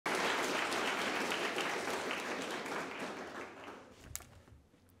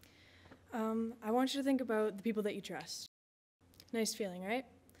I want you to think about the people that you trust. Nice feeling, right?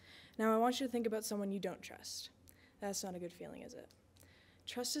 Now I want you to think about someone you don't trust. That's not a good feeling, is it?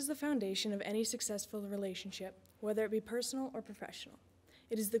 Trust is the foundation of any successful relationship, whether it be personal or professional.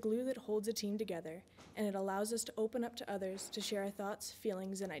 It is the glue that holds a team together, and it allows us to open up to others to share our thoughts,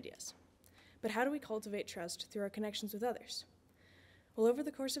 feelings, and ideas. But how do we cultivate trust through our connections with others? Well, over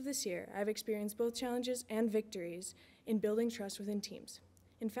the course of this year, I've experienced both challenges and victories in building trust within teams.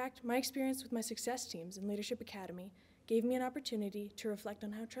 In fact, my experience with my success teams in Leadership Academy gave me an opportunity to reflect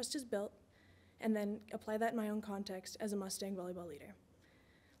on how trust is built and then apply that in my own context as a Mustang volleyball leader.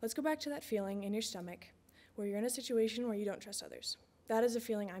 Let's go back to that feeling in your stomach where you're in a situation where you don't trust others. That is a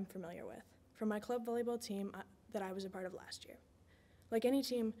feeling I'm familiar with from my club volleyball team that I was a part of last year. Like any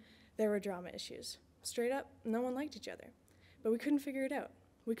team, there were drama issues. Straight up, no one liked each other, but we couldn't figure it out.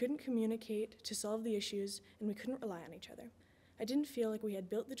 We couldn't communicate to solve the issues, and we couldn't rely on each other. I didn't feel like we had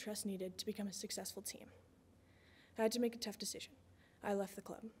built the trust needed to become a successful team. I had to make a tough decision. I left the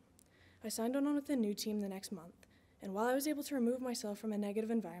club. I signed on with a new team the next month, and while I was able to remove myself from a negative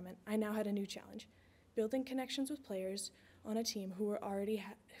environment, I now had a new challenge, building connections with players on a team who already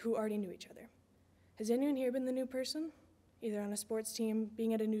knew each other. Has anyone here been the new person? Either on a sports team,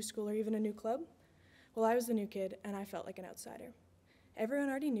 being at a new school, or even a new club? Well, I was the new kid, and I felt like an outsider. Everyone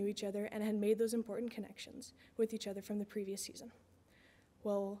already knew each other and had made those important connections with each other from the previous season.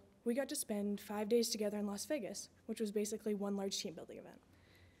 Well, we got to spend 5 days together in Las Vegas, which was basically one large team building event.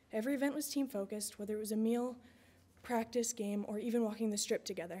 Every event was team focused, whether it was a meal, practice, game, or even walking the strip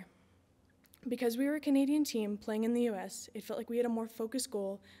together. Because we were a Canadian team playing in the US, it felt like we had a more focused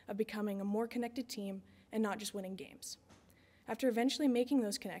goal of becoming a more connected team and not just winning games. After eventually making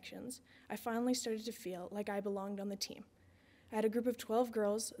those connections, I finally started to feel like I belonged on the team. I had a group of 12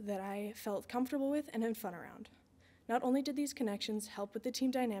 girls that I felt comfortable with and had fun around. Not only did these connections help with the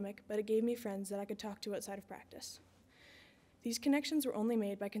team dynamic, but it gave me friends that I could talk to outside of practice. These connections were only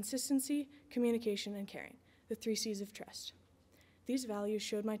made by consistency, communication, and caring, the 3 C's of trust. These values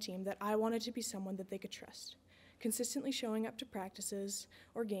showed my team that I wanted to be someone that they could trust, consistently showing up to practices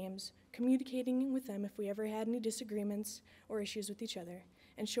or games, communicating with them if we ever had any disagreements or issues with each other,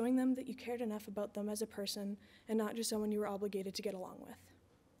 and showing them that you cared enough about them as a person and not just someone you were obligated to get along with.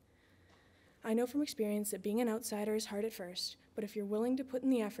 I know from experience that being an outsider is hard at first, but if you're willing to put in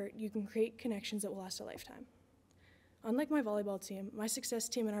the effort, you can create connections that will last a lifetime. Unlike my volleyball team, my success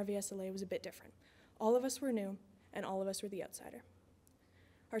team in RVSLA was a bit different. All of us were new, and all of us were the outsider.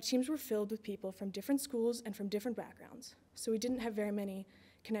 Our teams were filled with people from different schools and from different backgrounds, so we didn't have very many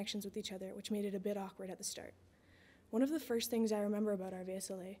connections with each other, which made it a bit awkward at the start. One of the first things I remember about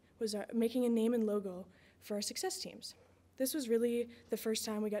RVSLA was making a name and logo for our success teams. This was really the first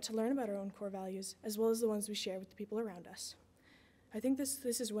time we got to learn about our own core values, as well as the ones we share with the people around us. I think this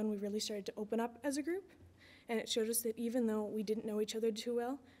is when we really started to open up as a group, and it showed us that even though we didn't know each other too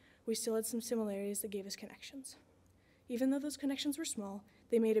well, we still had some similarities that gave us connections. Even though those connections were small,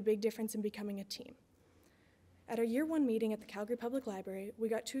 they made a big difference in becoming a team. At our year 1 meeting at the Calgary Public Library, we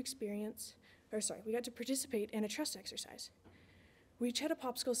got to participate in a trust exercise. We each had a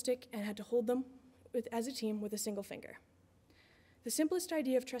popsicle stick and had to hold them as a team with a single finger. The simplest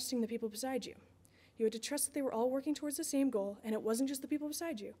idea of trusting the people beside you. You had to trust that they were all working towards the same goal, and it wasn't just the people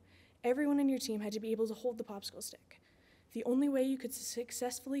beside you. Everyone in your team had to be able to hold the popsicle stick. The only way you could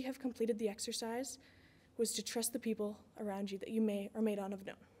successfully have completed the exercise was to trust the people around you that you may or may not have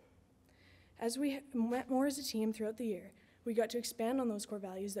known. As we met more as a team throughout the year, we got to expand on those core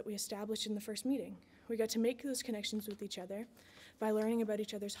values that we established in the first meeting. We got to make those connections with each other by learning about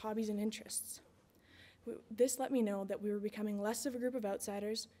each other's hobbies and interests. This let me know that we were becoming less of a group of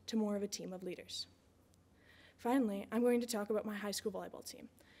outsiders to more of a team of leaders. Finally, I'm going to talk about my high school volleyball team.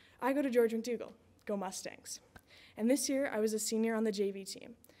 I go to George McDougall, go Mustangs. And this year, I was a senior on the JV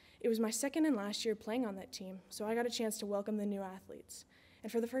team. It was my second and last year playing on that team, so I got a chance to welcome the new athletes.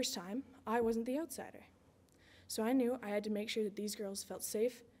 And for the first time, I wasn't the outsider. So I knew I had to make sure that these girls felt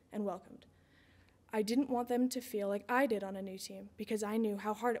safe and welcomed. I didn't want them to feel like I did on a new team because I knew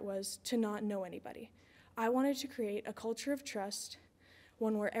how hard it was to not know anybody. I wanted to create a culture of trust,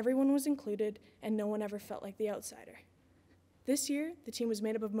 one where everyone was included and no one ever felt like the outsider. This year, the team was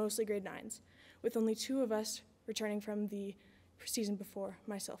made up of mostly grade 9s, with only 2 of us returning from the season before,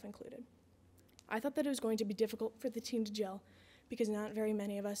 myself included. I thought that it was going to be difficult for the team to gel because not very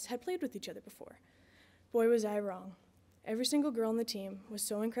many of us had played with each other before. Boy, was I wrong. Every single girl on the team was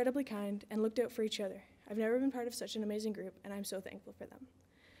so incredibly kind and looked out for each other. I've never been part of such an amazing group, and I'm so thankful for them.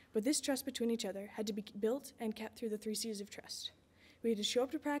 But this trust between each other had to be built and kept through the 3 C's of trust. We had to show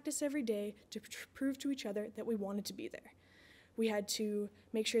up to practice every day to prove to each other that we wanted to be there. We had to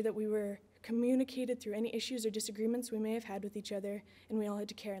make sure that we were communicated through any issues or disagreements we may have had with each other, and we all had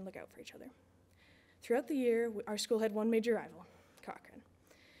to care and look out for each other. Throughout the year, our school had one major rival, Cochrane.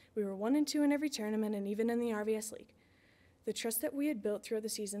 We were 1-2 in every tournament and even in the RVS League. The trust that we had built throughout the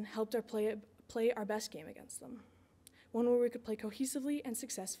season helped our play our best game against them, one where we could play cohesively and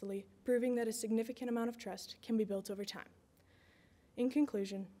successfully, proving that a significant amount of trust can be built over time. In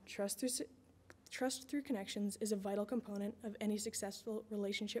conclusion, trust through connections is a vital component of any successful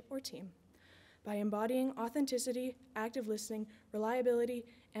relationship or team. By embodying authenticity, active listening, reliability,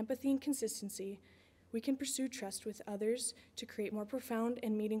 empathy, and consistency, we can pursue trust with others to create more profound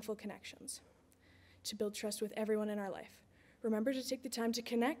and meaningful connections, to build trust with everyone in our life. Remember to take the time to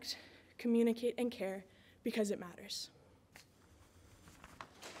connect, communicate, and care because it matters.